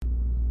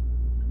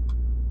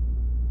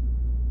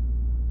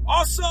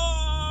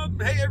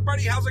Awesome! Hey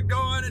everybody, how's it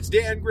going? It's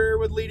Dan Greer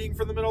with Leading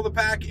from the Middle of the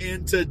Pack,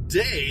 and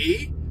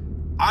today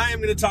I am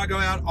going to talk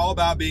all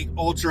about being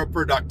ultra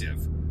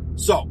productive.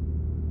 So,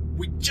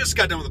 we just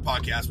got done with the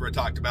podcast where I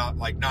talked about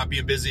not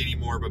being busy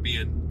anymore, but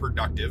being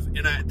productive,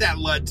 and that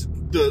led to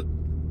the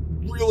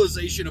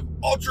realization of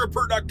ultra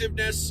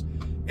productiveness.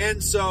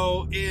 And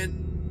so,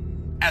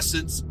 in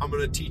essence, I'm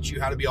going to teach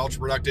you how to be ultra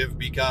productive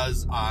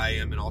because I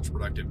am an ultra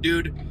productive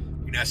dude.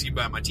 You can ask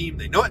anybody on my team;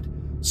 they know it.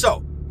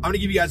 So, I'm going to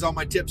give you guys all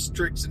my tips,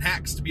 tricks, and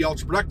hacks to be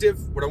ultra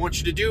productive. What I want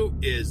you to do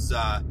is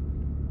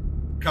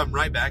come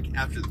right back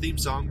after the theme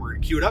song. We're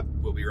going to cue it up.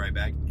 We'll be right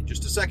back in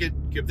just a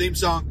second. Cue the theme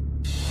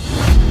song.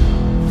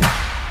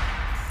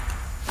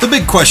 The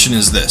big question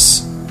is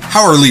this: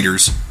 how are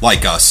leaders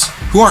like us,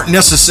 who aren't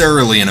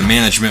necessarily in a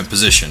management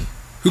position,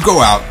 who go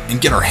out and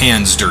get our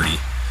hands dirty,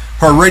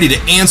 who are ready to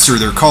answer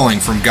their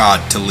calling from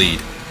God to lead,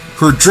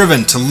 who are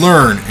driven to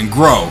learn and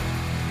grow,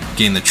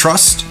 gain the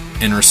trust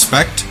and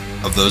respect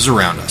of those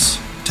around us,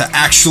 to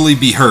actually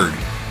be heard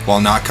while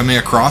not coming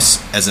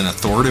across as an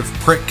authoritative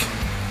prick?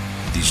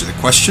 These are the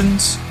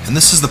questions, and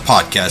this is the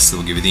podcast that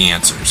will give you the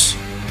answers.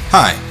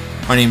 Hi,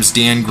 my name is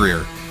Dan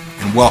Greer,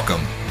 and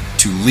welcome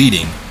to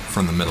Leading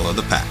from the Middle of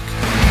the Pack.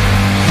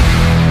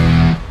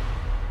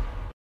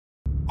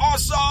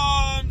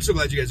 Awesome! So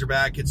glad you guys are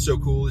back. It's so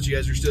cool that you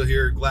guys are still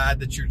here. Glad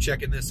that you're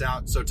checking this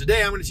out. So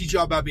today I'm going to teach you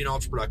all about being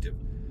ultra productive.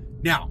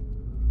 Now,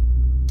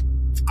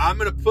 I'm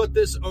going to put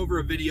this over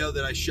a video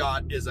that I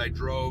shot as I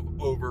drove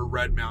over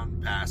Red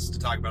Mountain Pass to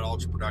talk about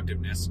ultra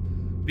productiveness,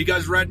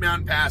 because Red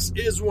Mountain Pass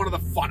is one of the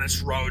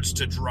funnest roads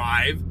to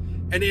drive,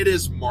 and it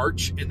is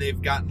March, and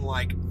they've gotten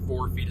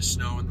 4 feet of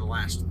snow in the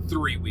last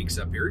 3 weeks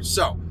up here.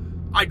 So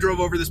I drove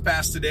over this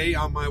pass today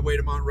on my way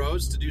to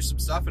Montrose to do some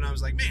stuff, and I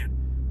was like, man,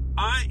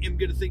 I am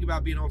going to think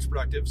about being ultra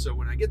productive. So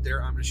when I get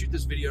there, I'm going to shoot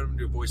this video and I'm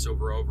going to do a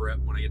voiceover over it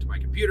when I get to my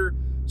computer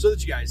so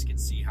that you guys can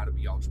see how to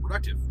be ultra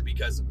productive,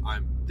 because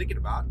I'm thinking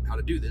about how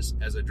to do this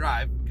as I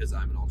drive because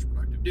I'm an ultra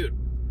productive dude.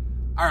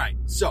 All right,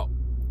 so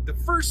the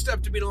first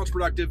step to being ultra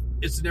productive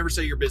is to never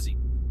say you're busy.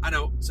 I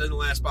know, said in the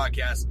last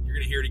podcast, you're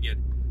going to hear it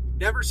again.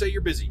 Never say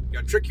you're busy. You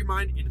got to trick your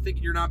mind into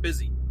thinking you're not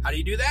busy. How do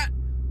you do that?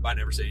 By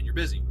never saying you're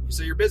busy. You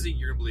say you're busy,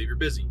 you're going to believe you're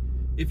busy.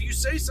 If you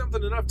say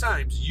something enough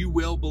times, you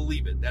will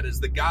believe it. That is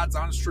the God's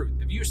honest truth.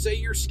 If you say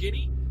you're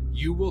skinny,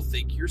 you will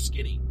think you're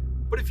skinny.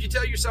 But if you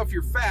tell yourself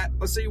you're fat,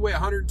 let's say you weigh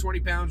 120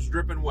 pounds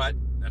dripping wet,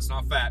 that's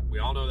not fat. We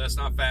all know that's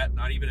not fat.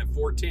 Not even at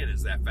 410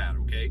 is that fat,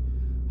 okay?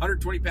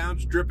 120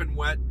 pounds dripping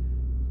wet,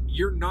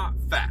 you're not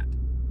fat.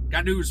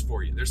 Got news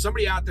for you. There's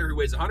somebody out there who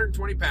weighs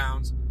 120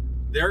 pounds.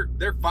 They're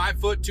 5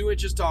 foot 2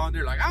 inches tall, and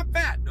they're like, I'm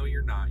fat. No,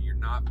 you're not. You're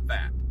not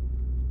fat.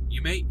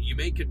 You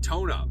may could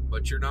tone up,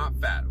 but you're not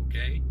fat,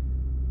 okay?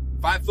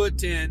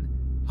 5'10",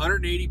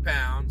 180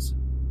 pounds.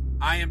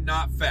 I am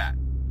not fat.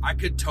 I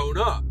could tone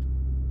up,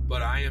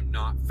 but I am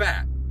not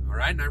fat. All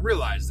right, and I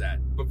realize that.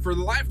 But for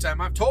the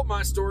lifetime, I've told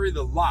my story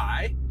the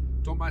lie,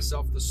 told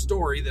myself the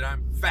story that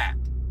I'm fat.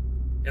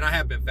 And I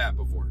have been fat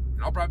before.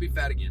 And I'll probably be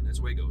fat again. That's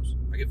the way it goes.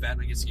 I get fat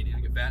and I get skinny. I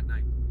get fat and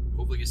I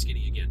hopefully get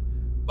skinny again.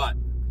 But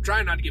I'm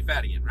trying not to get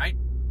fat again, right?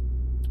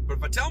 But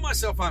if I tell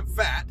myself I'm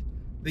fat,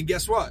 then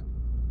guess what?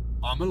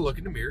 I'm going to look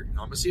in the mirror and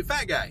I'm going to see a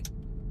fat guy.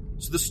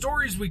 So the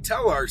stories we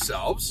tell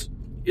ourselves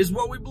is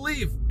what we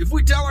believe. If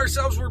we tell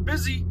ourselves we're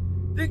busy,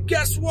 then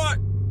guess what?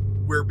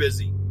 We're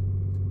busy.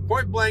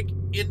 Point blank,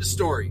 end of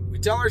story. We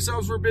tell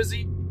ourselves we're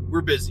busy,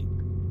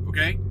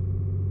 okay?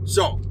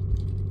 So,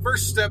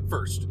 first step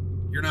first.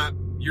 You're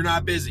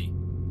not busy.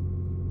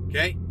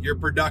 Okay? You're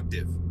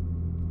productive.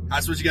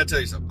 That's what you got to tell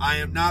yourself. I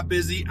am not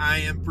busy, I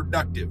am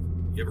productive.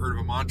 You ever heard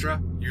of a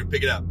mantra? You're going to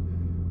pick it up.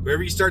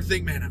 Wherever you start to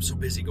think, man, I'm so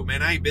busy, go,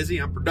 man, I ain't busy,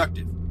 I'm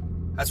productive.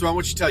 That's what I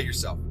want you to tell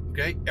yourself,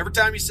 okay? Every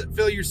time you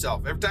feel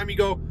yourself, every time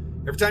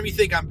you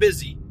think I'm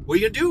busy, what are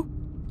you going to do?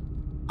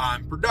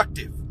 I'm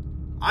productive.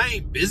 I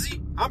ain't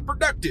busy, I'm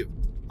productive.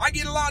 I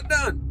get a lot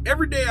done.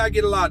 Every day I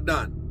get a lot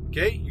done,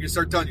 okay? You're going to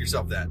start telling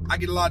yourself that. I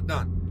get a lot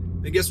done.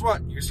 Then guess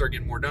what? You're going to start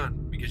getting more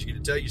done because you're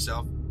going to tell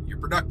yourself you're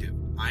productive.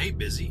 I ain't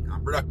busy,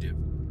 I'm productive.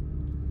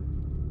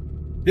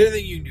 The other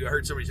thing you can do, I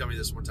heard somebody tell me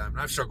this one time, and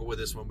I've struggled with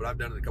this one, but I've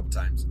done it a couple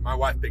times. My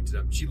wife picked it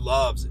up. She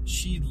loves it.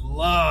 She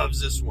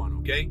loves this one,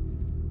 okay?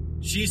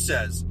 She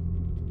says,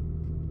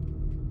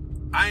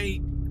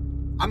 I'm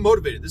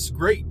motivated. This is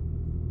great.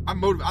 I'm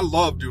motivated. I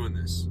love doing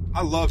this.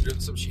 I love doing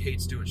something she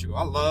hates doing. She goes,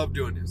 I love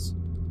doing this.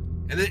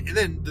 And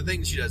then the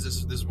thing she does,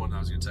 this is one I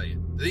was going to tell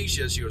you. The thing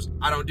she does, she goes,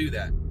 I don't do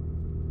that.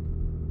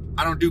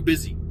 I don't do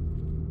busy.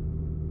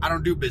 I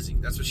don't do busy.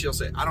 That's what she'll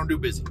say. I don't do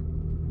busy.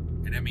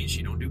 And that means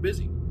she don't do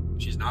busy.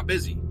 She's not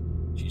busy.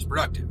 She's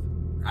productive,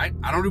 right?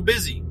 I don't do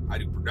busy. I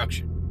do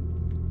production.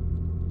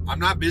 I'm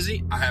not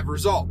busy. I have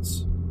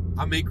results.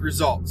 I make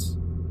results.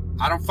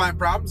 I don't find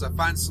problems. I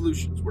find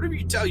solutions. Whatever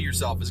you tell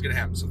yourself is going to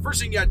happen. So the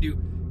first thing you got to do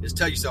is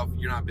tell yourself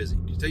you're not busy.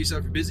 You tell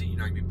yourself you're busy, you're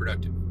not going to be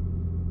productive.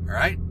 All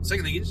right?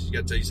 Second thing is you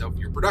got to tell yourself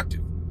you're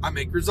productive. I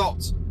make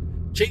results.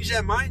 Change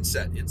that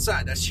mindset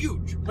inside. That's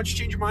huge. Once you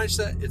change your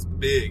mindset, it's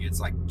big. It's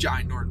like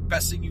ginormous.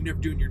 Best thing you never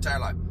do in your entire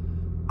life.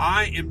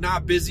 I am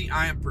not busy.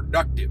 I am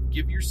productive.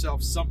 Give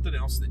yourself something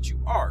else that you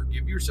are.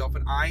 Give yourself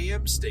an I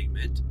am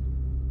statement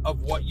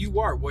of what you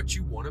are, what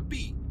you want to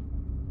be.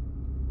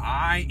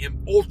 I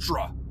am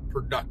ultra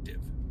productive.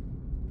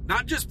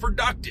 Not just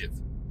productive,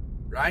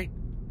 right?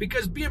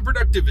 Because being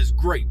productive is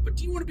great, but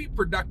do you want to be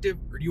productive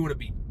or do you want to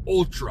be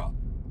ultra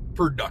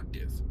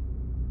productive?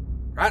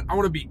 Right? I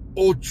want to be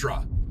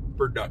ultra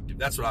productive.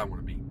 That's what I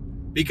want to be.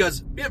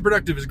 Because being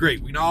productive is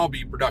great. We can all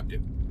be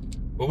productive.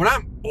 But when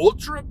I'm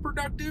ultra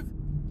productive,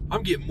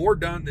 I'm getting more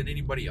done than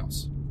anybody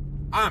else.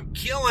 I'm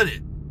killing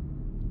it.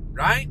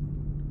 Right?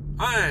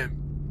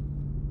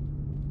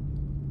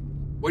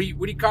 What do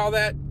you call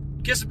that?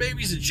 Kissing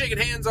babies and shaking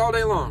hands all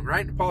day long,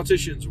 right? In the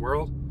politician's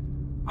world.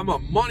 I'm a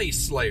money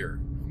slayer.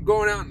 I'm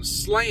going out and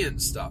slaying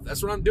stuff.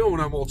 That's what I'm doing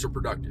when I'm ultra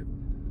productive.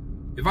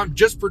 If I'm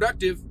just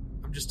productive,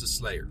 I'm just a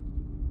slayer.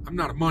 I'm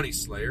not a money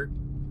slayer,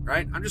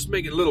 right? I'm just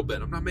making a little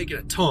bit. I'm not making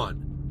a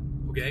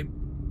ton, okay?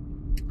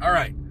 All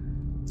right.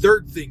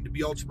 Third thing to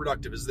be ultra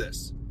productive is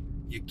this.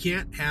 You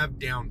can't have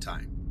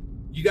downtime.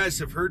 You guys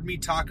have heard me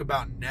talk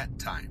about net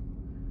time,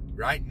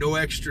 right? No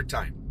extra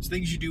time. It's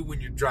things you do when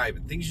you're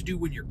driving, things you do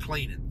when you're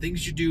cleaning,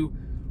 things you do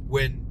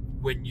when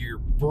your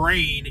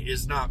brain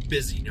is not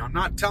busy. Now, I'm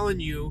not telling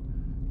you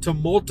to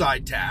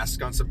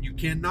multitask on something. You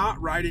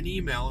cannot write an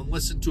email and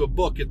listen to a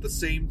book at the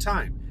same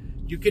time.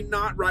 You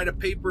cannot write a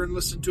paper and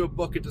listen to a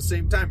book at the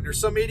same time. And there's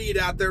some idiot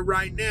out there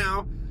right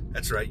now.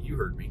 That's right, you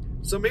heard me.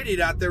 Some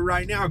idiot out there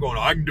right now going,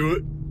 I can do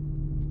it.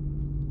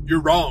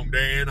 You're wrong,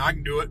 Dan. I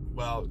can do it.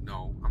 Well,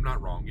 no, I'm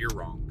not wrong. You're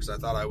wrong. Because I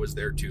thought I was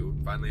there too.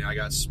 Finally, I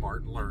got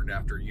smart and learned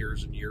after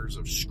years and years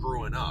of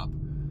screwing up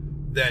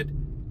that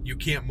you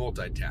can't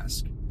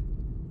multitask.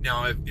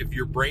 Now, if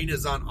your brain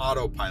is on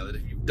autopilot,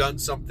 if you've done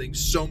something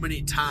so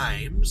many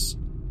times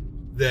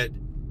that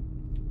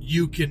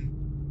you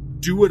can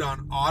do it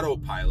on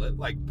autopilot,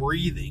 like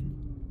breathing,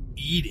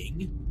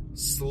 eating,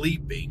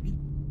 sleeping.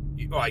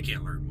 I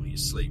can't learn when you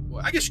sleep.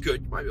 Well, I guess you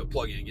could. You might be able to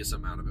plug in and get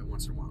something out of it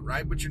once in a while,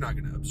 right? But you're not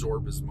going to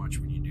absorb as much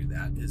when you do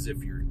that as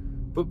if you're...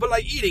 But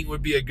like eating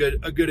would be a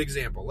good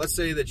example. Let's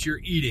say that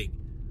you're eating.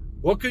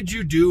 What could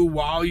you do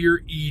while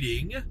you're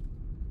eating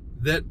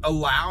that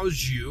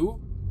allows you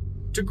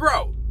to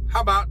grow? How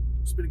about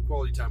spending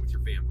quality time with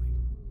your family?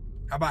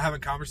 How about having a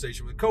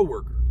conversation with a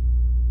coworker?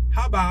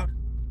 How about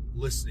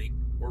listening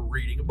or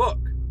reading a book?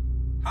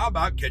 How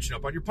about catching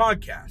up on your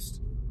podcast?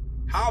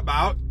 How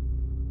about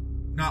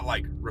not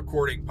like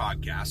recording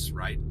podcasts,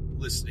 right?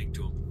 Listening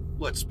to them.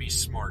 Let's be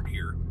smart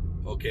here,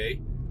 okay?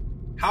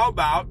 How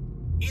about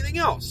anything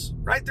else,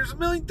 right? There's a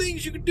million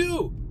things you can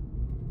do,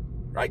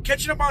 right?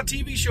 Catching up on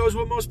TV shows,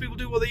 what most people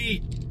do while they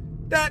eat.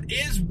 That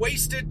is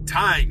wasted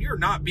time. You're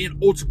not being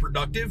ultra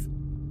productive.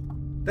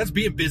 That's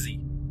being busy.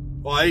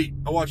 Well, I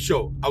watched a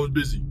show. I was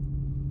busy.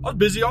 I was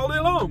busy all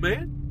day long,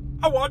 man.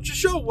 I watched a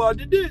show while I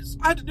did this.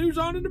 I had the news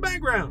on in the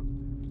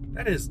background.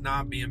 That is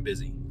not being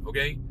busy,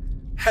 okay?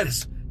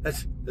 That's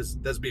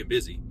being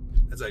busy.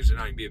 That's actually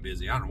not even being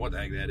busy. I don't know what the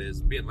heck that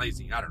is. Being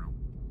lazy. I don't know.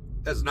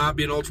 That's not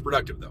being ultra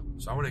productive, though.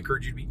 So I want to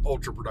encourage you to be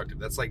ultra productive.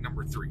 That's like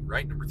number 3,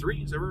 right? Number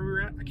 3? Is that where we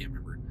were at? I can't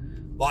remember.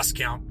 Lost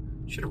count.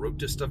 Should have wrote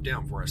this stuff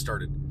down before I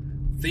started.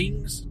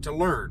 Things to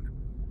learn.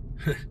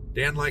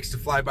 Dan likes to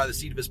fly by the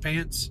seat of his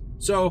pants.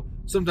 So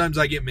sometimes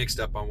I get mixed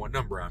up on what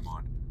number I'm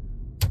on.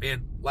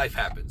 Man, life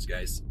happens,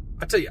 guys.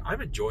 I tell you,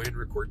 I'm enjoying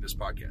recording this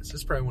podcast. This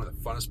is probably one of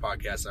the funnest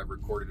podcasts I've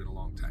recorded in a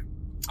long time.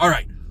 All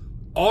right.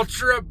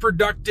 Ultra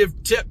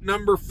productive tip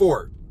number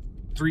 4.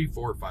 3,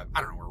 4, 5.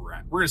 I don't know where we're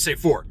at. We're going to say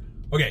 4.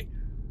 Okay.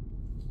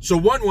 So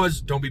 1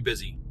 was don't be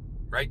busy,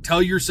 right?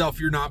 Tell yourself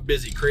you're not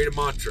busy. Create a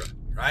mantra,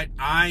 right?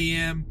 I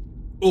am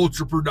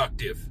ultra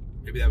productive.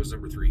 Maybe that was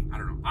number 3. I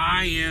don't know.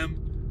 I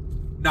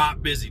am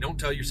not busy. Don't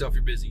tell yourself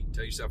you're busy.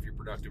 Tell yourself you're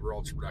productive or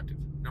ultra productive.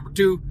 Number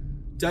 2,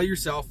 tell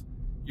yourself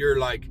you're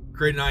like,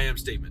 create an I am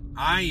statement.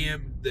 I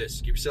am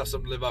this. Give yourself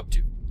something to live up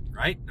to,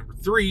 right? Number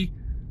 3,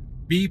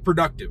 be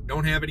productive.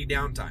 Don't have any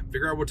downtime.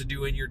 Figure out what to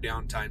do in your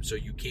downtime so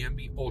you can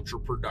be ultra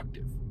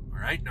productive. All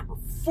right. Number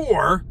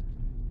 4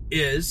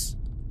 is,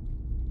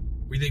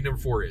 what do you think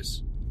number 4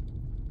 is?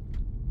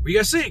 What do you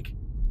guys think?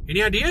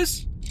 Any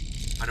ideas?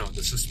 I know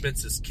the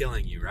suspense is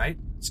killing you, right?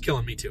 It's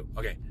killing me too.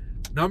 Okay.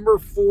 Number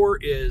 4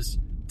 is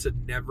to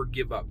never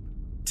give up.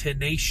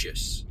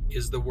 Tenacious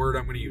is the word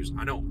I'm going to use.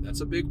 I know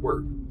that's a big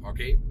word.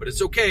 Okay. But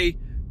it's okay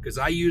because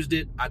I used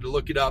it. I had to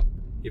look it up.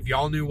 If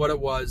y'all knew what it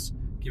was,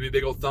 give me a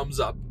big old thumbs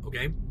up.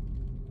 Okay.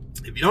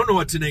 If you don't know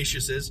what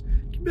tenacious is,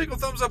 give me a big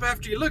old thumbs up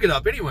after you look it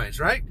up anyways,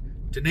 right?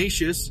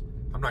 Tenacious.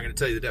 I'm not going to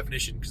tell you the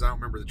definition because I don't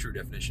remember the true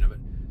definition of it.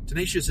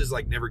 Tenacious is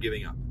like never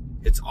giving up.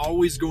 It's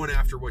always going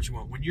after what you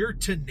want. When you're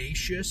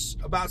tenacious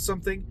about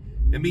something,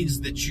 it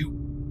means that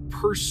you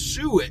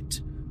pursue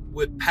it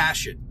with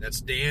passion.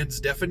 That's Dan's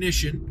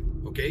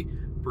definition. Okay.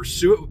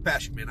 Pursue it with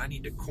passion. Man, I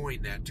need to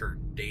coin that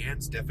term.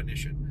 Dan's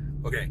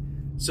definition. Okay.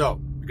 So,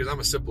 because I'm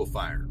a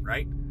simplifier,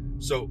 right?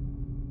 So,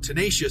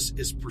 tenacious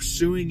is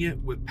pursuing it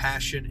with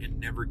passion and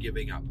never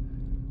giving up.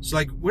 So,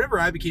 like, whenever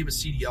I became a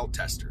CDL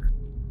tester,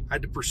 I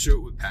had to pursue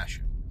it with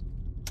passion,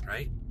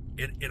 right?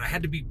 And I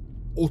had to be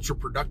ultra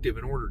productive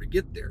in order to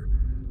get there.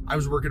 I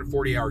was working a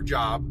 40-hour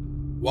job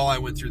while I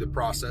went through the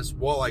process,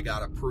 while I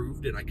got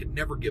approved, and I could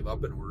never give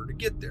up in order to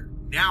get there.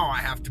 Now I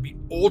have to be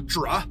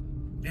ultra.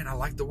 Man, I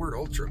like the word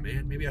ultra,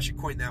 man. Maybe I should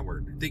coin that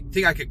word.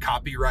 Think I could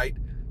copyright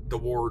the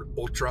word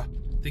ultra?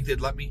 Think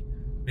they'd let me?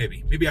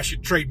 Maybe I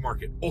should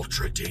trademark it.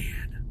 Ultra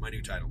Dan, my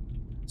new title.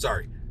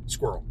 Sorry,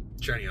 squirrel,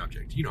 shiny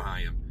object. You know how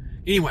I am.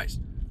 Anyways,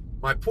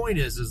 my point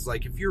is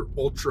like, if you're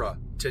ultra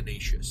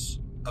tenacious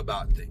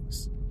about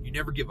things, you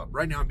never give up.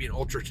 Right now I'm being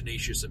ultra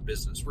tenacious in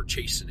business. We're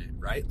chasing it,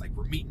 right? Like,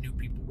 we're meeting new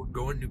people. We're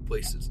going new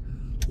places.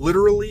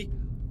 Literally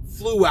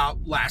flew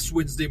out last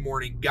Wednesday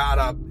morning, got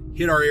up,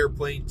 hit our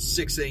airplane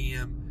 6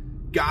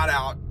 a.m., got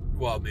out.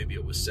 Well, maybe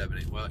it was 7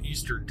 a.m. Well,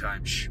 Eastern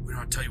time. We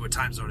don't tell you what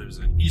time zone it was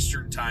in.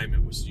 Eastern time,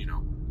 it was,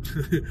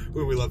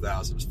 when we left the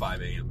house, it was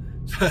 5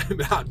 a.m.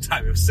 Mountain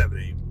time, it was 7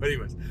 a.m. But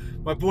anyways,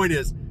 my point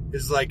is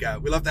like,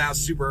 we left the house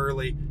super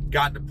early,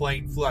 got in a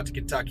plane, flew out to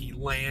Kentucky,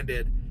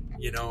 landed,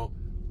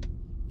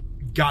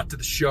 got to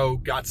the show,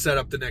 got set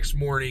up the next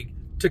morning,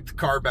 took the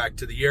car back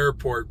to the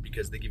airport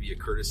because they give you a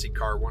courtesy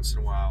car once in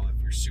a while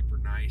if you're super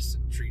nice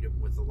and treat them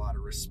with a lot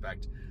of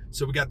respect.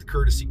 So we got the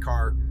courtesy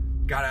car,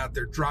 got out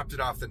there, dropped it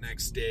off the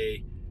next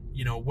day,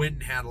 went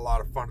and had a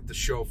lot of fun at the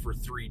show for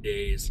 3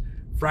 days.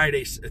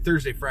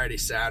 Thursday, Friday,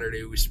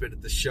 Saturday, we spent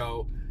at the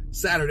show.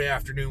 Saturday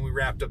afternoon, we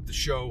wrapped up the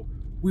show.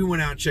 We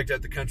went out and checked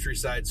out the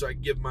countryside so I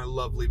could give my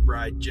lovely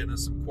bride, Jenna,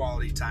 some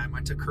quality time.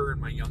 I took her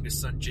and my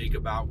youngest son,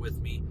 Jacob, out with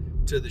me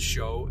to the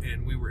show,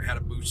 and we had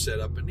a booth set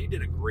up, and he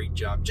did a great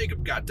job.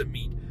 Jacob got to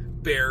meet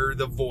Bear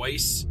the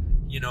Voice,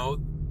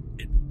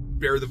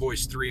 Bear the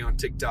Voice 3 on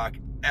TikTok.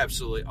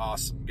 Absolutely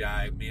awesome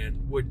guy,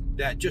 man. Would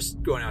that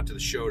just going out to the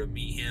show to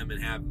meet him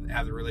and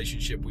have the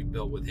relationship we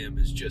built with him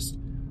is just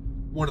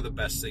one of the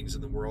best things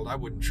in the world. I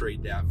wouldn't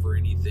trade that for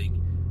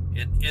anything.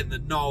 And the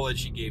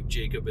knowledge he gave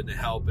Jacob and the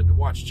help, and to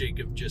watch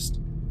Jacob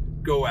just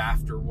go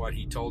after what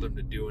he told him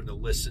to do and to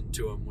listen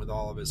to him with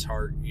all of his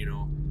heart,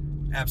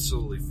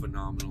 absolutely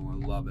phenomenal. I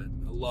love it.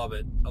 I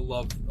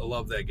love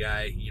that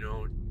guy.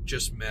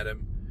 Just met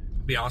him.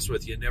 To be honest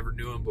with you, never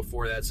knew him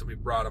before that. Somebody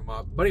brought him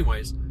up. But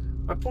anyways,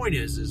 my point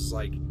is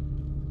like,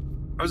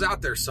 I was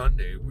out there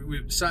Sunday.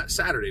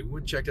 Saturday, we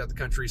went and checked out the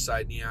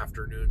countryside in the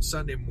afternoon.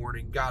 Sunday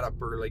morning, got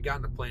up early, got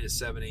on the plane at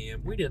 7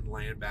 a.m. We didn't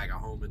land back at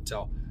home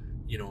until,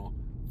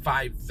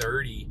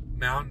 5:30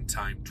 Mountain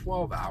Time,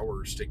 12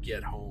 hours to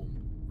get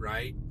home,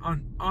 right?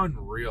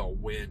 Unreal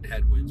wind,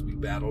 headwinds. We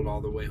battled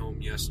all the way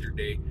home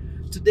yesterday.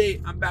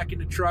 Today, I'm back in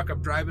the truck.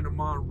 I'm driving to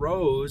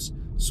Montrose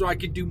so I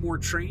can do more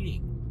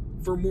training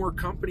for more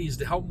companies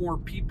to help more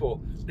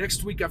people.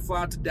 Next week, I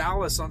fly out to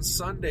Dallas on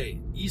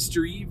Sunday,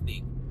 Easter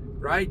evening,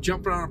 right?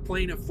 Jumping on a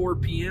plane at 4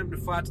 p.m. to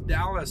fly out to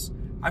Dallas.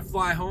 I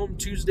fly home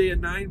Tuesday at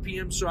 9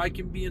 p.m. so I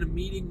can be in a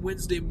meeting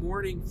Wednesday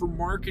morning for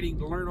marketing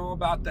to learn all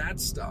about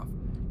that stuff.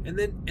 And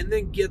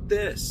then get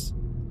this.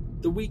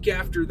 The week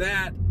after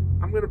that,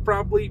 I'm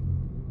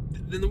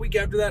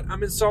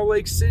in Salt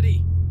Lake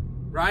City,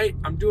 right?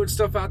 I'm doing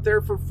stuff out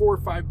there for 4 or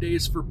 5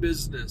 days for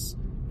business.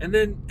 And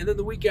then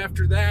the week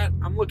after that,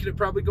 I'm looking at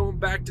probably going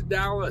back to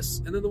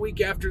Dallas. And then the week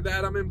after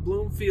that, I'm in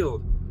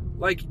Bloomfield.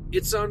 Like,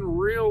 it's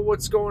unreal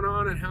what's going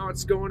on and how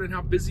it's going and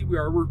how busy we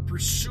are. We're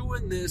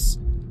pursuing this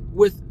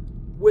with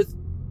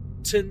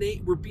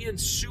tenacity. We're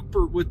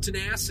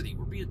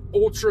being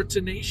ultra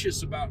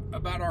tenacious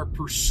about our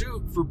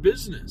pursuit for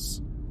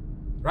business,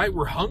 right?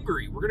 We're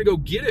hungry. We're going to go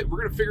get it. We're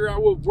going to figure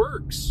out what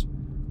works.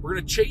 We're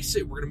going to chase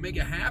it. We're going to make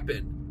it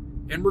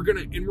happen. And we're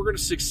going to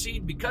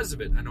succeed because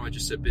of it. I know I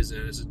just said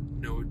business.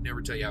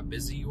 Never tell you how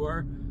busy you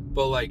are,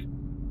 but like,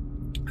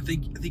 I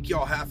think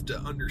y'all have to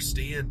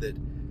understand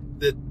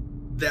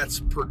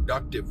that's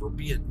productive. We're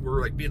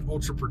being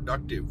ultra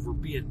productive. We're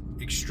being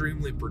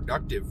extremely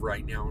productive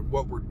right now in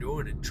what we're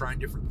doing and trying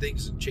different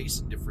things and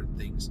chasing different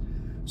things.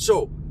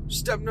 So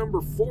step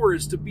number 4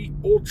 is to be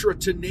ultra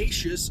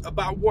tenacious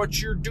about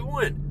what you're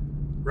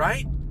doing,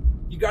 right?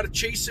 You got to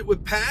chase it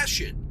with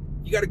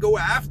passion. You got to go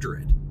after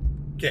it.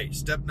 Okay.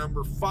 Step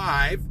number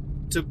 5,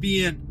 to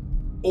being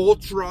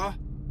ultra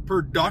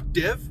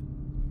productive.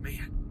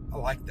 Man, I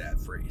like that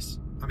phrase.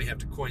 I may have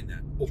to coin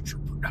that, ultra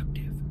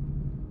productive.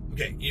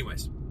 Okay,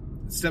 anyways,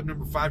 step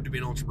number 5 to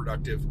being ultra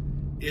productive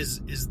is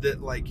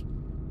that, like,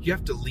 you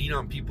have to lean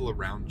on people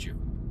around you,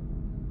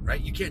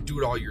 right? You can't do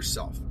it all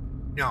yourself.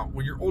 Now,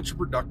 when you're ultra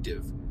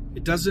productive,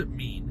 it doesn't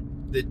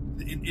mean that,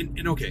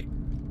 okay,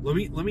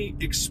 let me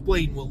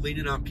explain what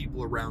leaning on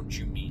people around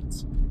you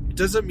means. It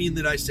doesn't mean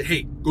that I say,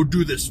 hey, go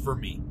do this for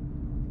me.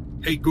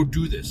 Hey, go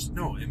do this.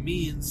 No, it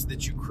means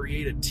that you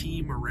create a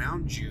team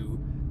around you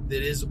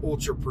that is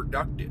ultra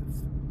productive,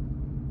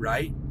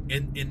 right?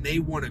 And they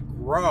want to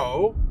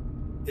grow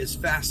as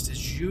fast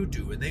as you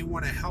do, and they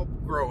want to help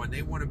grow, and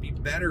they want to be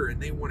better,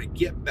 and they want to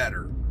get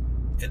better,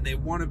 and they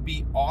want to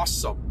be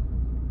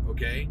awesome,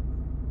 okay?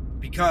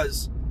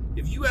 Because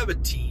if you have a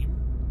team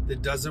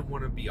that doesn't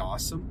want to be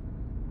awesome,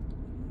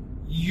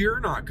 you're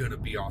not going to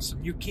be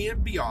awesome. You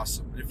can't be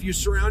awesome. And if you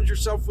surround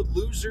yourself with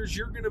losers,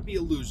 you're going to be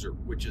a loser,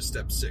 which is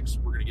step 6.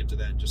 We're going to get to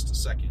that in just a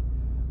second.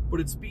 But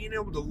it's being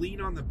able to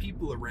lean on the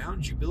people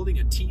around you, building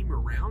a team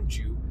around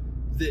you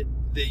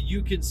that that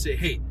you can say,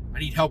 hey, I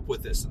need help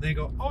with this. And they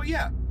go, oh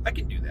yeah, I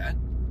can do that.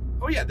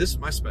 Oh yeah, this is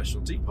my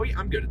specialty. Oh yeah,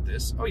 I'm good at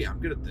this. Oh yeah, I'm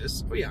good at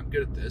this. Oh yeah, I'm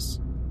good at this.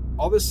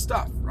 All this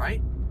stuff,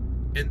 right?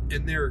 And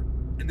they're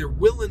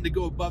willing to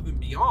go above and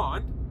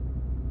beyond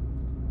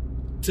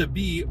to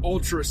be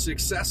ultra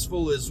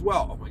successful as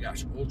well. Oh my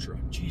gosh, ultra.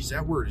 Geez,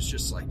 that word is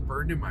just like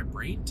burned in my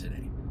brain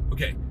today.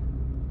 Okay.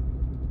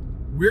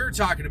 We're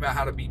talking about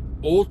how to be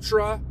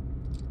ultra.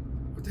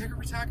 What the heck are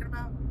we talking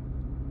about?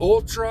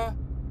 Ultra,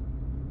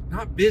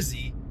 not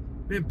busy.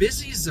 Man,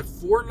 busy is a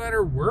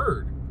 4-letter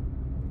word.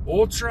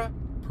 Ultra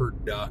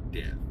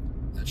productive.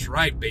 That's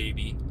right,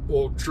 baby.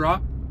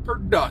 Ultra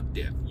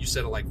productive. You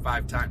said it like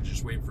 5 times,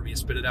 just waiting for me to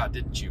spit it out,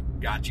 didn't you?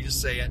 Got you to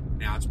say it.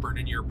 Now it's burned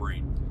in your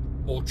brain.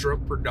 Ultra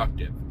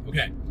productive.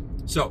 Okay.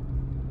 So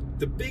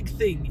the big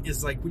thing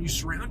is like when you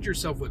surround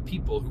yourself with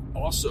people who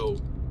also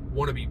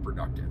want to be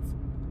productive,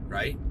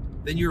 right?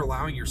 Then you're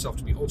allowing yourself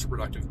to be ultra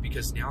productive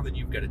because now then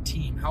you've got a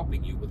team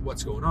helping you with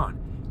what's going on.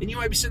 And you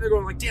might be sitting there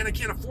going like, Dan, I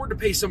can't afford to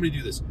pay somebody to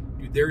do this.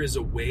 Dude, there is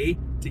a way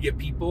to get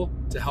people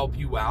to help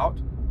you out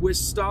with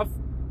stuff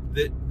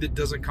that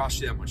doesn't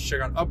cost you that much.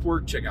 Check out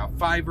Upwork, check out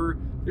Fiverr.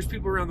 There's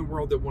people around the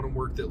world that want to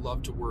work, that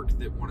love to work,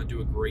 that want to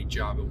do a great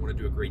job and want to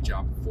do a great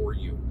job for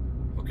you.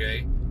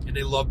 Okay? And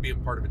they love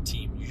being part of a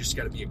team. You just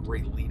got to be a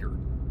great leader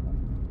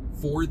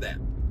for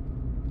them.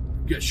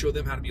 You got to show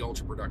them how to be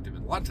ultra productive.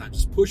 And a lot of times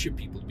it's pushing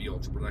people to be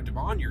ultra productive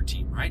on your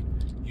team, right?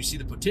 You see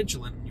the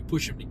potential in them, you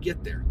push them to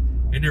get there.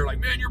 And they're like,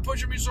 man, you're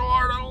pushing me so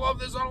hard. I don't love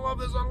this. I don't love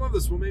this. I don't love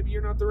this. Well, maybe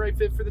you're not the right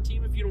fit for the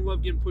team if you don't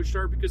love getting pushed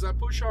hard, because I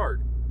push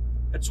hard.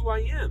 That's who I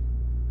am.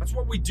 That's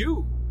what we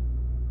do.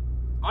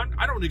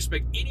 I don't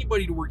expect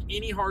anybody to work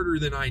any harder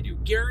than I do.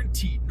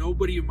 Guaranteed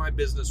nobody in my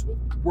business will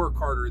work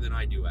harder than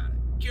I do at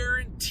it.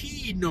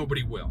 Guaranteed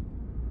nobody will.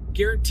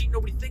 Guaranteed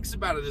nobody thinks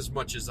about it as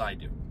much as I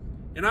do.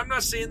 And I'm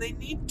not saying they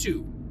need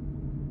to.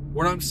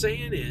 What I'm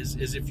saying is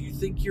if you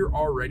think you're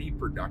already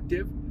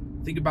productive,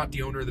 think about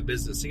the owner of the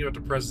business. Think about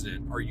the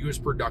president. Are you as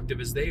productive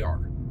as they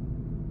are?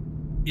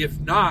 If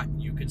not,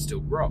 you can still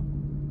grow.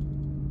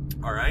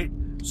 All right?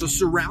 So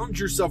surround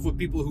yourself with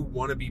people who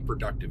want to be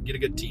productive. Get a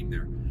good team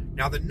there.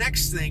 Now, the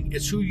next thing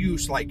is not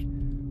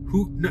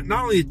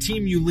only the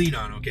team you lean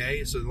on,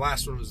 okay? So the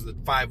last one was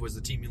 5 was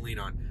the team you lean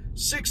on.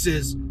 6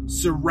 is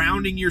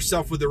surrounding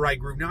yourself with the right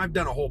group. Now, I've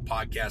done a whole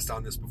podcast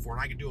on this before,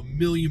 and I could do a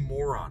million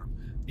more on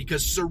them,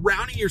 because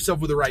surrounding yourself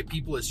with the right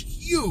people is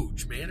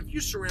huge, man. If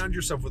you surround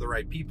yourself with the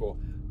right people,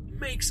 it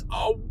makes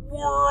a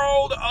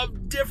world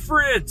of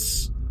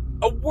difference.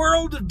 A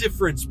world of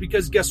difference,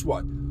 because guess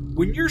what?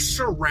 When you're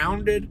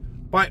surrounded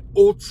by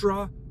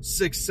ultra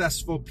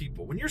successful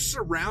people, when you're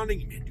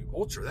surrounding, man, dude,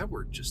 ultra, that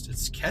word just,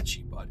 it's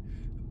catchy, bud.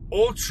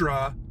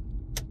 Ultra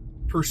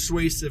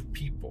persuasive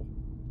people,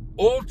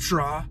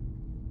 ultra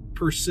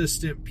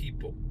persistent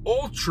people,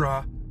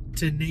 ultra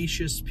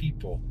tenacious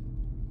people,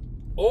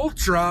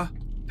 ultra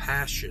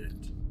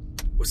passionate.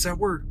 What's that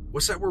word?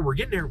 We're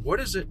getting there. What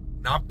is it?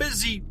 Not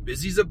busy.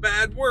 Busy's a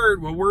bad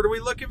word. What word are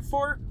we looking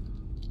for?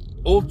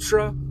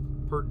 Ultra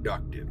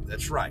productive.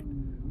 That's right.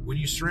 When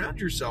you surround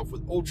yourself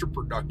with ultra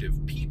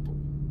productive people,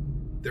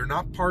 they're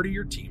not part of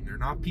your team. They're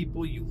not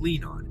people you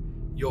lean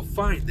on. You'll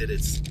find that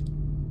it's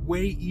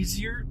way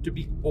easier to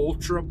be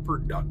ultra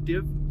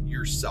productive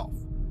yourself.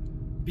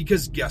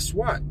 Because guess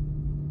what?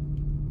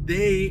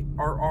 They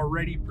are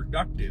already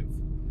productive.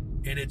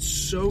 And it's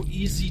so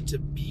easy to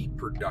be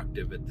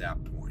productive at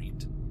that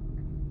point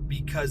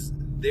because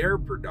they're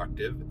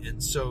productive.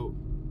 And so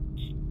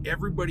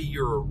everybody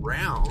you're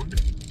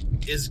around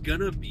is going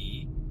to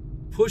be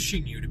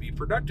pushing you to be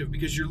productive,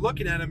 because you're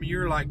looking at them and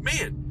you're like,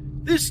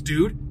 man, this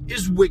dude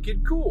is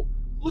wicked cool.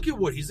 Look at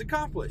what he's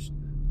accomplished.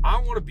 I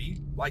want to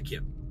be like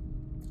him.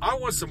 I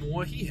want some of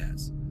what he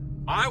has.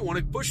 I want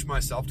to push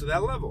myself to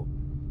that level.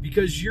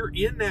 Because you're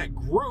in that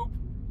group,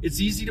 it's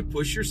easy to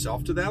push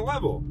yourself to that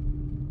level.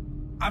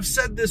 I've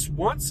said this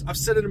once, I've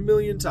said it a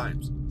million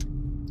times.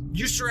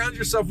 You surround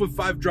yourself with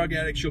 5 drug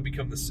addicts, you'll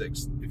become the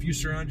 6th. If you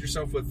surround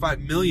yourself with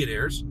 5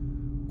 millionaires,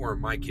 or in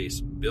my case,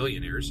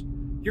 billionaires,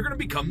 you're going to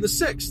become the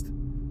 6th,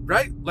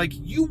 right? Like,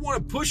 you want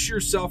to push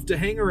yourself to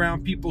hang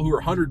around people who are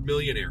 100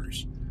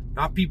 millionaires,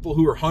 not people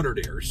who are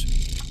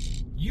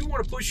 100aires. You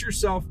want to push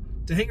yourself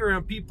to hang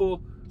around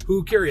people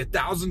who carry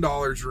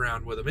 $1,000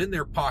 around with them in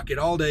their pocket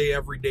all day,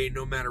 every day,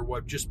 no matter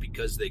what, just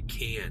because they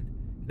can.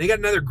 They got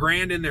another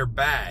 $1,000 in their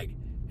bag,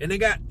 and they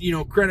got,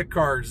 credit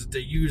cards that they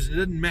use. It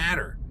doesn't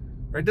matter,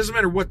 right? It doesn't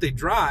matter what they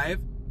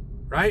drive,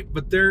 right?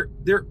 But they're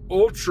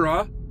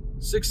ultra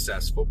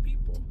successful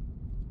people.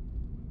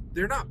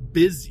 They're not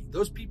busy.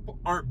 Those people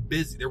aren't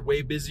busy. They're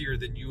way busier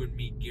than you and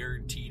me,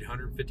 guaranteed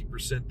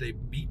 150%. They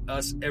beat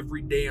us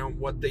every day on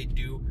what they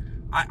do.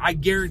 I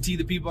guarantee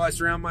the people I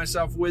surround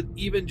myself with,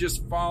 even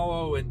just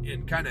follow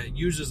and kind of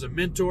use as a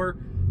mentor,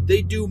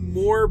 they do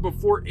more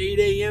before 8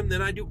 a.m.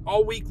 than I do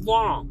all week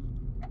long.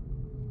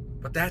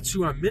 But that's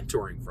who I'm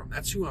mentoring from.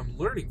 That's who I'm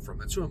learning from.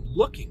 That's who I'm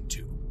looking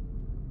to.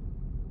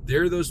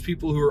 They're those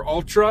people who are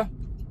ultra,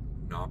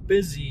 not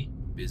busy.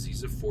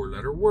 Busy's a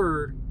 4-letter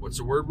word. What's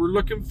the word we're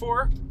looking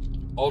for?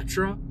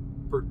 Ultra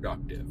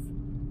productive.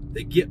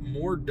 They get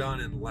more done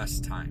in less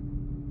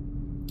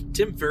time.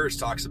 Tim Ferriss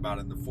talks about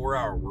it in the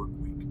 4-Hour Work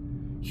Week.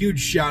 Huge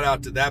shout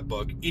out to that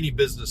book. Any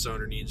business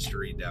owner needs to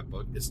read that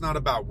book. It's not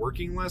about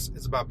working less.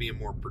 It's about being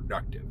more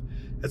productive.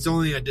 That's the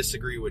only thing I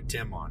disagree with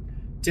Tim on.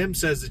 Tim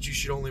says that you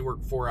should only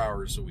work 4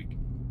 hours a week.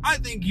 I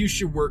think you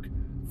should work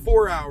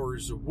 4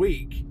 hours a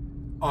week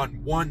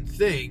on one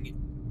thing,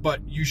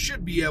 but you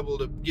should be able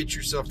to get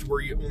yourself to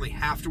where you only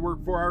have to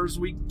work 4 hours a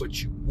week,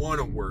 but you want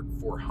to work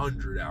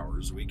 400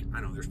 hours a week.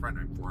 I know there's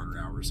probably not 400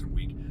 hours a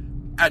week.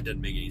 That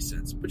doesn't make any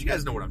sense, but you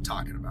guys know what I'm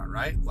talking about,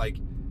 right? Like,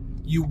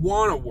 you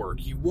want to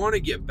work, you want to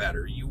get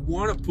better, you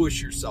want to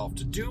push yourself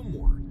to do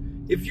more.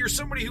 If you're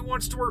somebody who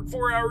wants to work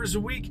 4 hours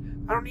a week,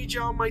 I don't need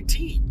you on my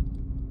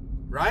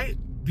team, right?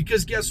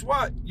 Because guess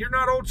what? You're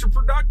not ultra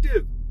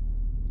productive.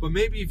 But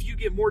maybe if you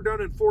get more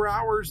done in 4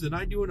 hours than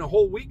I do in a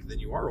whole week, then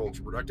you are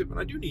ultra productive, and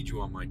I do need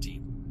you on my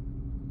team.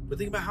 But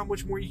think about how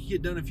much more you can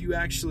get done if you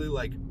actually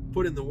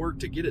put in the work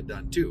to get it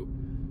done too.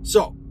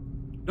 So,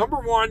 number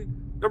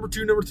 1, number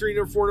 2, number 3,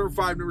 number 4, number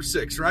 5, number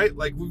 6, right?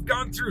 We've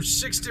gone through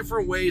 6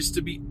 different ways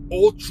to be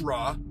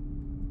ultra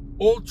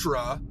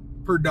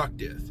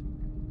productive,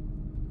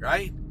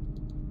 right?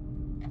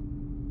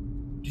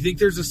 Do you think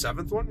there's a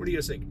 7th one? What do you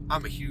guys think?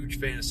 I'm a huge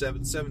fan of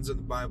 7. 7's in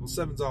the Bible.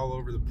 7's all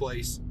over the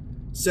place.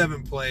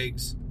 7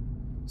 plagues,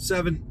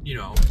 7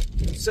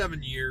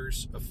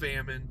 years of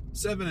famine.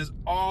 7 is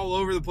all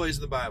over the place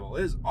in the Bible.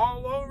 It is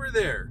all over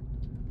there,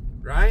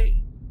 right?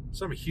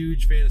 So I'm a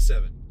huge fan of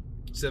 7.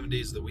 7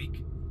 days of the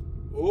week.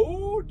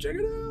 Oh, check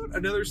it out.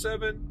 Another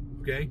 7.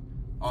 Okay,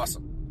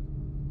 awesome.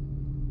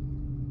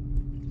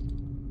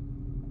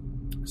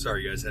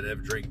 Sorry, guys, had to have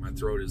a drink. My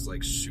throat is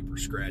super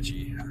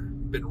scratchy.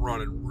 Been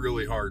running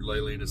really hard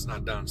lately, and it's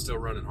not done. Still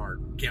running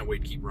hard. Can't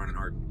wait to keep running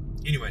hard.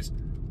 Anyways,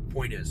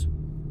 point is,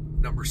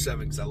 number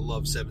 7, because I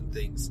love 7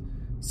 things.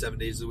 7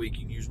 days a week.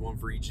 You can use one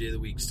for each day of the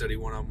week. Study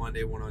 1 on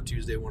Monday, 1 on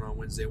Tuesday, 1 on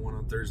Wednesday, 1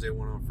 on Thursday,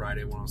 1 on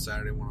Friday, 1 on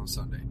Saturday, 1 on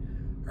Sunday.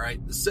 All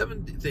right. The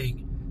 7th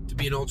thing to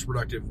be an ultra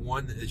productive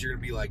one is you're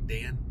going to be like,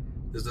 Dan,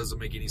 this doesn't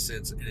make any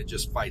sense, and it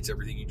just fights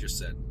everything you just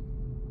said.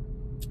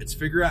 It's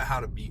figure out how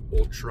to be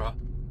ultra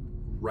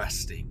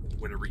resting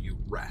whenever you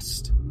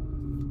rest.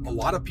 A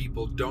lot of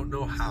people don't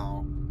know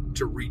how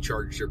to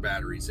recharge their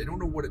batteries. They don't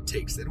know what it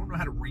takes. They don't know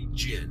how to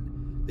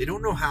regen. They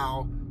don't know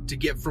how to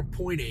get from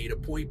point A to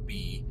point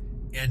B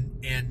and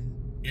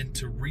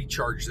to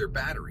recharge their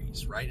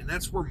batteries, right? And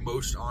that's where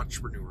most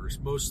entrepreneurs,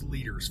 most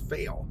leaders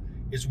fail,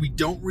 is we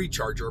don't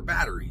recharge our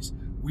batteries.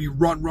 We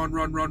run,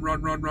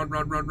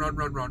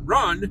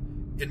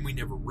 and we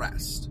never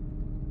rest.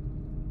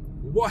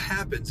 What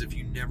happens if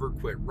you never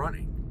quit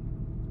running?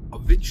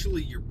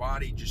 Eventually your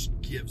body just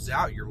gives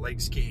out. Your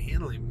legs can't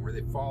handle anymore.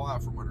 They fall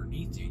out from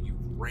underneath you. You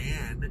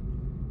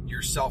ran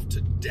yourself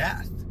to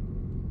death.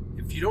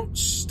 If you don't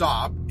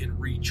stop and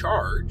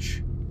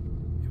recharge,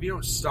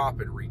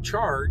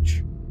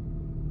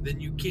 then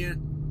you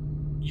can't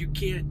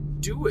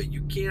do it.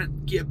 You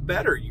can't get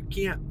better. You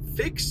can't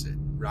fix it,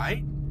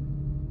 right?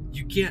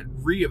 You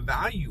can't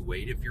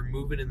reevaluate if you're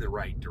moving in the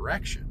right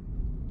direction.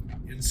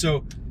 And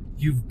so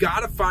you've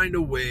got to find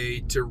a way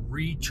to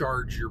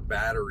recharge your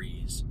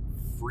batteries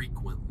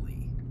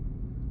frequently.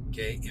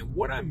 Okay, and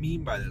what I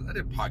mean by that, I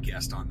did a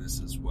podcast on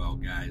this as well,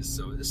 guys.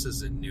 So this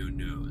isn't new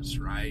news,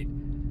 right?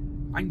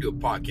 I can do a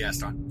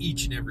podcast on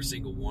each and every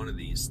single one of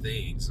these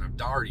things, and I've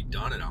already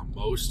done it on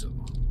most of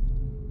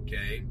them,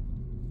 okay?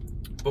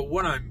 But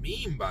what I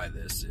mean by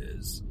this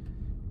is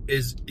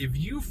if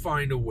you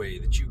find a way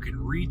that you can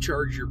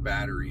recharge your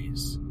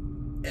batteries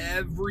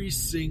every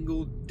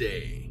single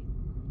day,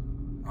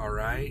 all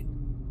right?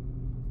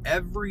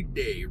 Every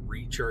day,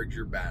 recharge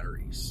your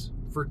batteries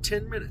for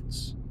 10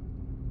 minutes.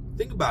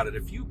 Think about it.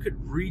 If you could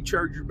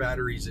recharge your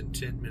batteries in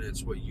 10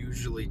 minutes, what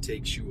usually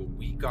takes you a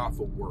week off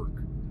of work,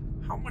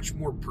 how much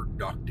more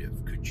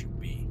productive could you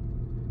be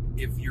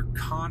if you're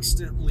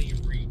constantly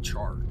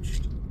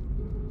recharged?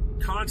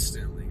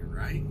 Constantly,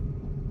 right?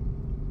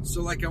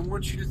 So I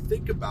want you to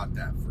think about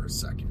that for a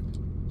second,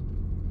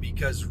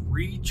 because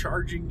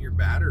recharging your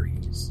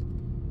batteries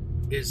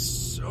is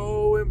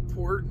so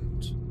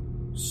important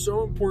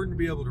to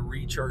be able to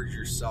recharge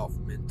yourself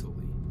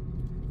mentally.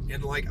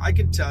 And I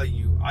can tell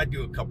you, I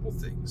do a couple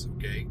things,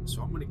 okay?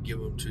 So I'm going to give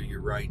them to you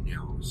right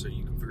now so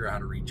you can figure out how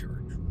to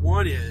recharge.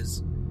 One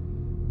is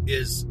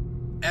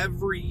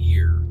every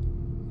year,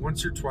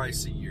 once or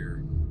twice a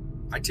year,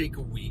 I take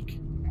a week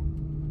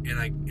and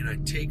I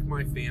take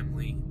my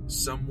family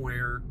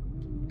somewhere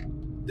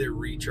that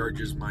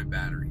recharges my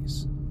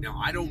batteries. Now,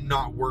 I do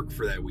not work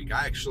for that week.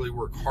 I actually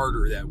work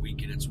harder that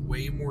week, and it's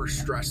way more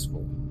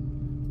stressful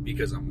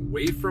because I'm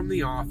away from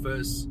the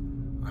office.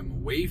 I'm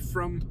away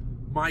from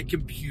my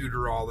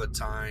computer all the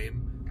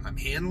time. I'm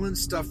handling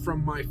stuff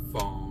from my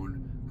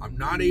phone. I'm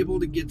not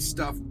able to get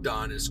stuff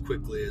done as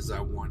quickly as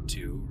I want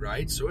to,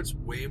 right? So it's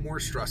way more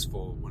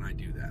stressful when I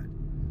do that.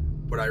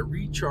 But I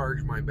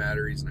recharge my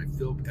batteries and I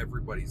fill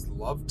everybody's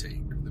love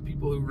tank. The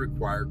people who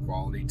require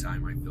quality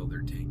time, I fill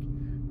their tank.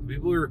 The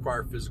people who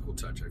require physical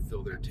touch, I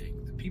fill their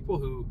tank. The people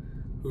who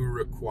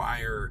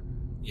require,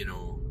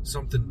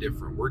 something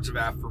different, words of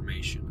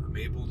affirmation, I'm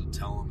able to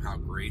tell them how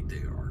great they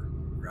are,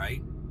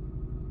 right?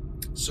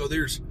 So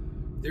there's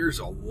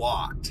a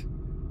lot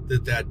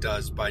that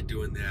does by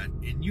doing that.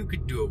 And you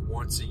could do it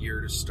once a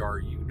year to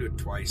start. You can do it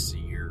twice a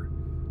year,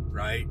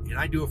 right? And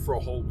I do it for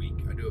a whole week.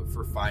 I do it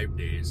for 5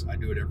 days. I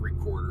do it every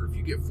quarter. If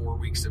you get 4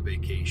 weeks of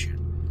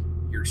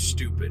vacation, you're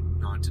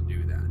stupid not to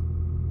do that,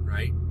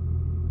 right?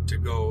 To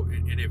go,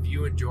 and if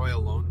you enjoy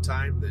alone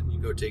time, then you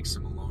go take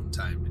some alone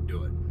time to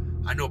do it.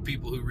 I know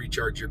people who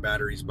recharge your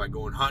batteries by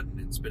going hunting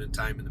and spending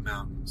time in the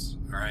mountains,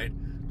 all right?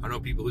 I know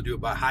people who do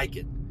it by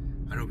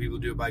hiking. I know people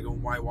do it by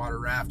going whitewater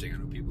rafting. I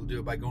know people do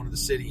it by going to the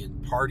city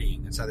and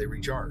partying. That's how they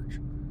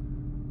recharge,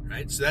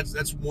 right? So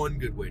that's one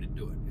good way to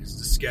do it, is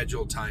to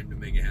schedule time to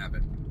make it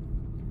happen.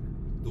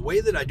 The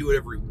way that I do it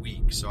every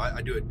week, so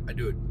I do it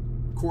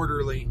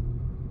quarterly,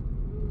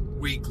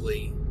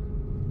 weekly,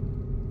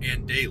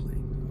 and daily.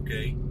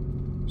 Okay,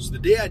 so the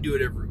way I do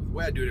it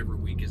every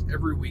week is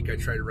every week I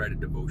try to write a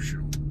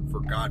devotional for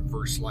God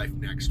First Life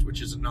Next,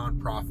 which is a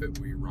nonprofit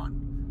we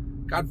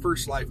run. God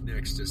First Life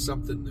Next is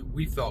something that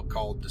we felt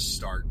called to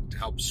start to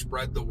help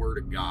spread the word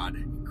of God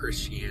and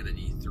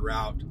Christianity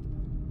throughout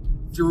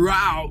the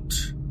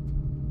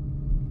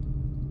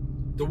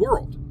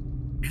world.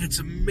 And it's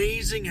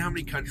amazing how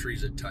many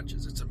countries it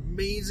touches. It's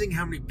amazing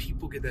how many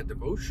people get that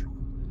devotional.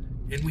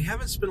 And we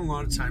haven't spent a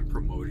lot of time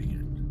promoting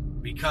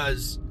it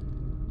because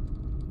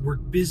we're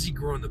busy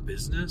growing the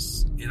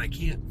business and I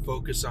can't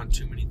focus on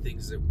too many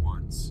things at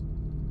once.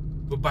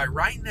 But by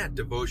writing that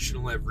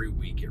devotional every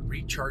week, it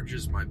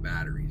recharges my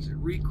batteries. It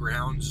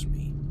regrounds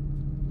me,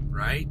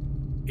 right?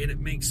 And it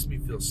makes me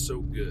feel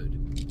so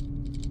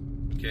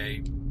good.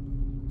 Okay.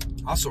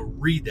 Also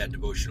read that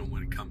devotional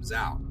when it comes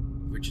out,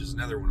 which is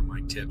another one of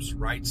my tips.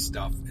 Write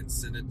stuff and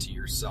send it to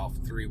yourself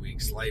 3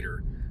 weeks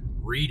later.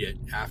 Read it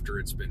after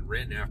it's been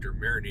written, after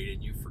marinated,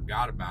 and you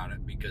forgot about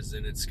it, because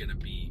then it's going to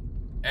be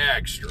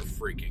extra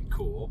freaking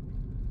cool.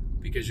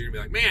 Because you're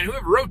going to be like, man,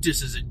 whoever wrote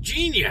this is a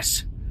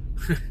genius.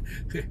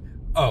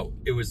 Oh,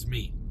 it was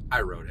me.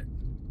 I wrote it.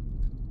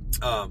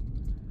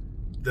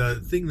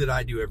 The thing that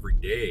I do every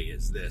day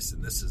is this,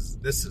 and this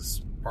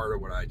is part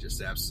of what I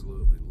just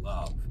absolutely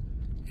love.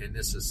 And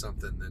this is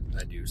something that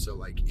I do. So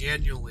like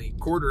annually,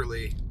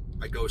 quarterly,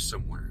 I go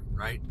somewhere,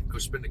 right? Go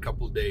spend a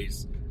couple of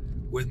days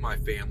with my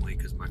family,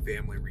 because my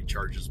family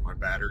recharges my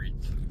battery.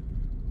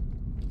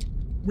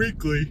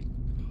 Weekly,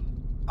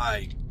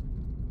 I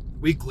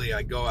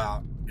go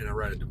out and I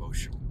write a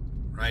devotional,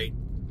 right?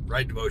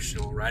 Write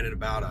devotional, write it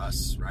about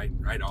us, right?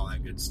 Write all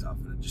that good stuff.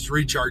 And it just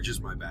recharges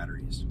my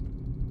batteries.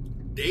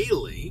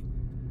 Daily,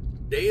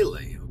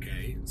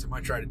 okay? Something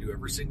I try to do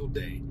every single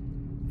day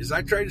is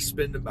I try to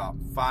spend about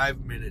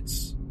 5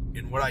 minutes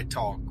in what I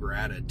call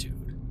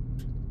gratitude.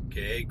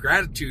 Okay?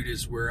 Gratitude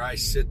is where I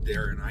sit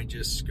there and I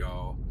just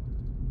go,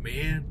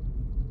 man,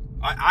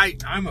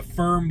 I'm a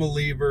firm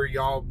believer.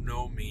 Y'all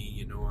know me,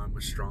 you know, I'm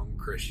a strong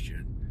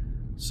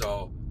Christian.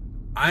 So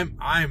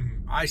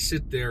I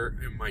sit there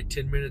in my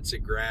 10 minutes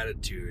of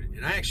gratitude,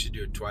 and I actually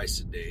do it twice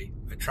a day.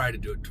 I try to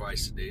do it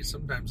twice a day.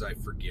 Sometimes I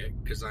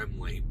forget because I'm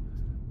lame,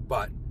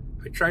 but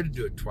I try to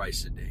do it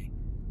twice a day.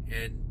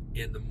 And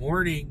in the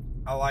morning,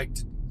 I like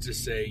to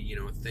say, you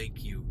know,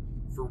 thank you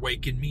for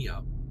waking me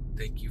up.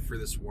 Thank you for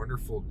this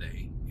wonderful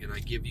day. And I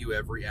give you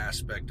every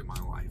aspect of my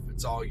life.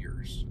 It's all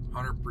yours,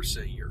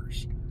 100%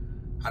 yours.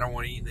 I don't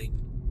want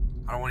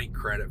any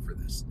credit for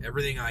this.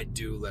 Everything I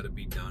do, let it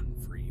be done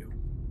for you.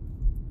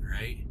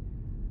 Right?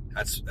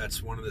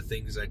 That's one of the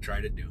things I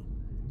try to do.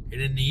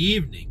 And in the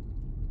evening,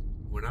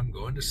 when I'm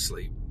going to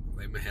sleep,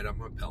 I lay my head on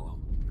my pillow,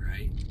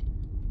 right?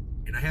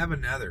 And I have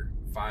another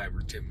 5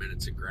 or 10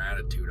 minutes of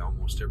gratitude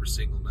almost every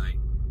single night.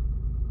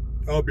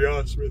 I'll be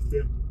honest with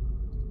you.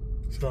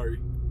 Sorry.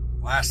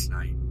 Last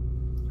night,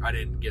 I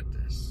didn't get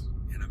this,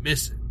 and I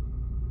miss it.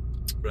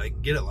 But I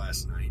can get it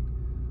last night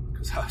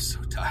because I was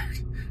so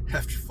tired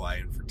after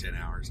flying for 10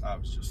 hours. I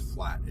was just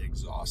flat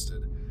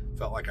exhausted.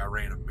 Felt like I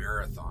ran a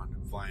marathon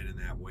flying in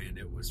that wind.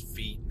 It was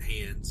feet and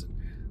hands, and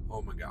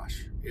oh my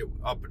gosh, it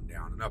up and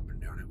down and up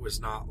and down. It was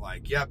not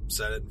like, yep,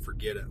 set it and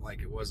forget it,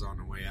 like it was on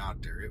the way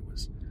out there. It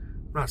was,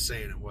 I'm not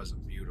saying it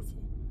wasn't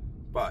beautiful,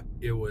 but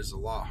it was a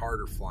lot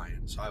harder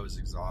flying, so I was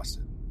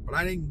exhausted. But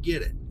I didn't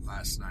get it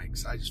last night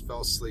because I just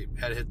fell asleep.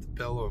 Head hit the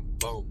pillow and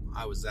boom,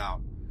 I was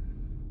out.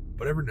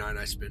 But every night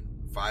I spend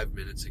 5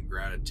 minutes in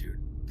gratitude,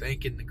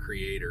 thanking the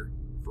Creator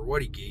for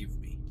what He gave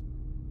me,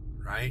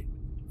 right?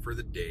 For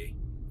the day,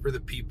 for the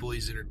people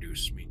He's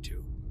introduced me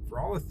to, for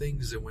all the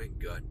things that went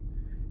good.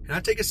 And I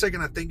take a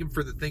second, I thank Him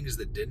for the things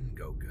that didn't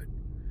go good.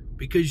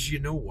 Because you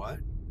know what?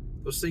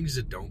 Those things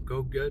that don't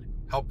go good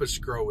help us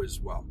grow as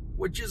well,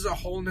 which is a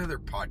whole nother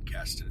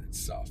podcast in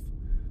itself.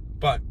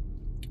 But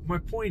my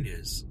point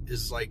is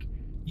like,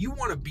 you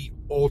want to be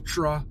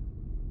ultra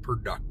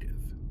productive,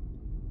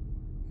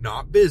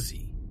 not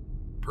busy,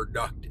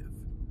 productive.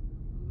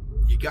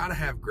 You got to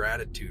have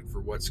gratitude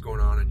for what's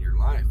going on in your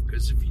life,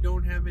 because if you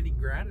don't have any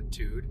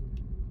gratitude,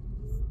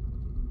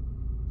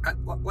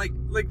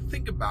 like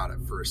think about it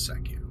for a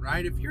second,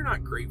 right? If you're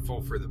not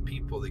grateful for the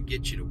people that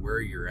get you to where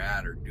you're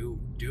at, or do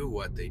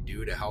what they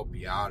do to help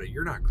you out, or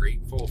you're not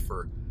grateful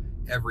for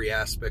every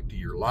aspect of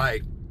your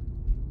life,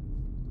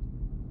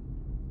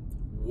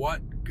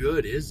 what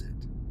good is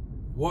it?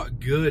 What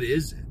good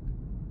is it?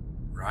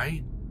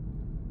 Right?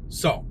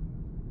 So,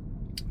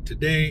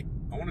 today,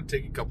 I want to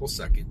take a couple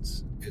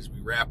seconds as we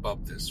wrap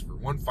up this for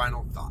one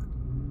final thought.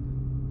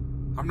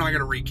 I'm not going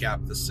to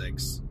recap the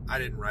 6. I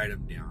didn't write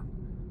them down.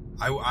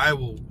 I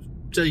will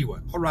tell you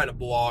what, I'll write a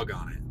blog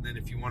on it. And then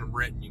if you want them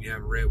written, you can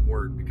have a written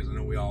word, because I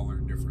know we all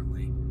learn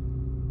differently.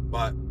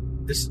 But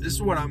this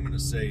is what I'm going to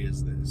say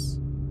is this.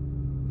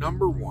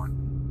 Number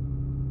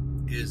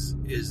 1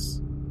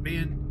 is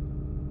man,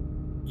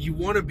 you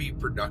want to be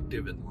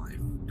productive in life.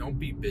 Don't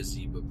be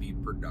busy, but be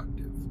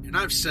productive. And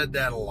I've said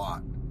that a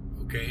lot,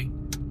 okay?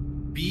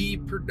 Be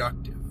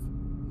productive,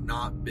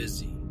 not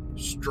busy.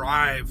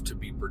 Strive to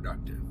be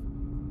productive,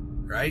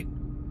 right?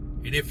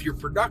 And if you're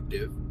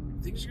productive,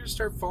 things are going to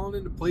start falling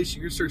into place.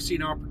 You're going to start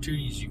seeing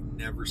opportunities you've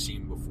never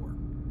seen before.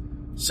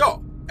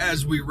 So,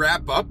 as we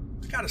wrap up,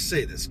 I got to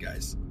say this,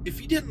 guys.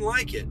 If you didn't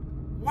like it,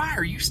 why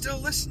are you still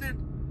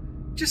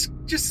listening?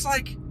 Just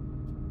like,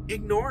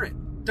 ignore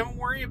it. Don't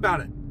worry about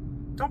it.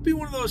 Don't be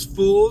one of those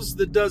fools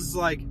that does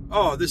like,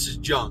 oh, this is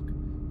junk.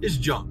 This is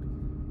junk.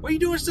 What are you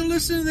doing still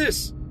listening to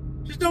this?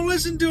 Just don't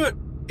listen to it.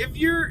 If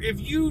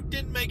you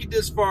didn't make it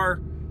this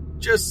far,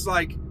 just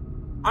like,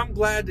 I'm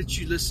glad that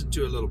you listened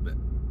to a little bit.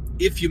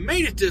 If you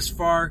made it this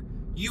far,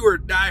 you are a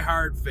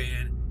diehard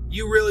fan.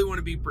 You really want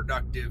to be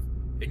productive,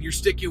 and you're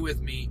sticking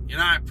with me,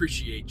 and I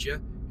appreciate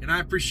you, and I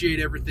appreciate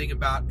everything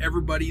about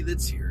everybody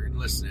that's here and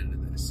listening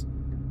to this.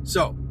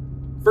 So,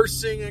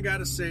 first thing I got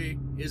to say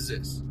is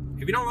this.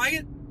 If you don't like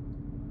it,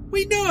 what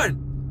are you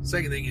doing?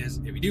 Second thing is,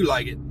 if you do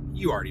like it,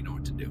 you already know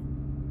what to do.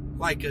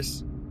 Like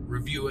us,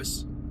 review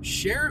us,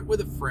 share it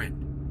with a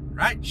friend,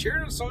 right? Share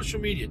it on social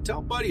media. Tell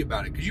a buddy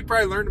about it, because you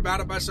probably learned about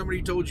it by somebody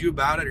who told you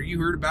about it, or you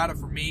heard about it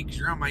from me because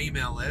you're on my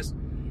email list.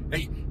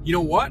 Hey, you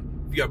know what?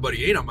 If you got a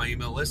buddy ain't on my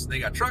email list and they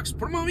got trucks,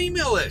 put them on my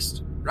email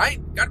list, right?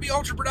 Got to be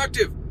ultra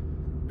productive.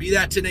 Be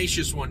that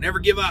tenacious one. Never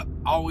give up.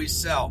 Always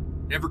sell.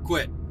 Never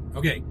quit.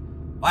 Okay.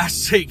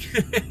 Last thing.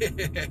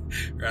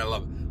 I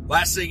love it.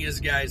 Last thing is,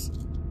 guys,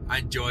 I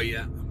enjoy you.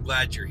 I'm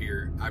glad you're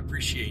here. I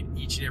appreciate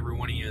each and every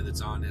one of you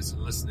that's on this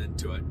and listening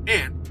to it.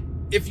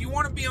 And if you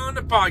want to be on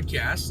the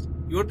podcast,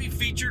 you want to be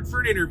featured for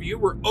an interview,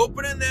 we're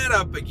opening that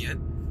up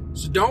again.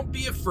 So don't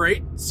be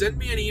afraid. Send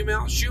me an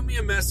email. Shoot me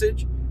a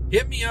message.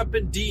 Hit me up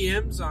in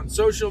DMs on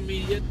social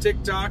media,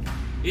 TikTok,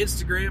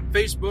 Instagram,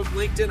 Facebook,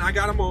 LinkedIn. I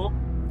got them all.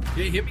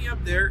 Okay, hit me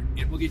up there,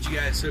 and we'll get you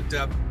guys hooked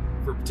up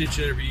for a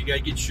potential interview. You got to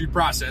get you through the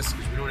process,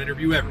 because we don't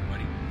interview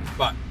everybody.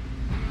 But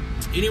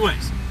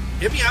anyways,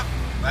 hit me up.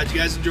 Glad you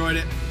guys enjoyed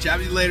it. Chat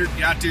with you later.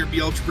 Get out there and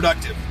be ultra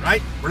productive,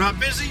 right? We're not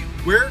busy.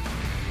 We're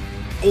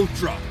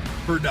ultra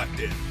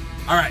productive.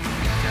 All right.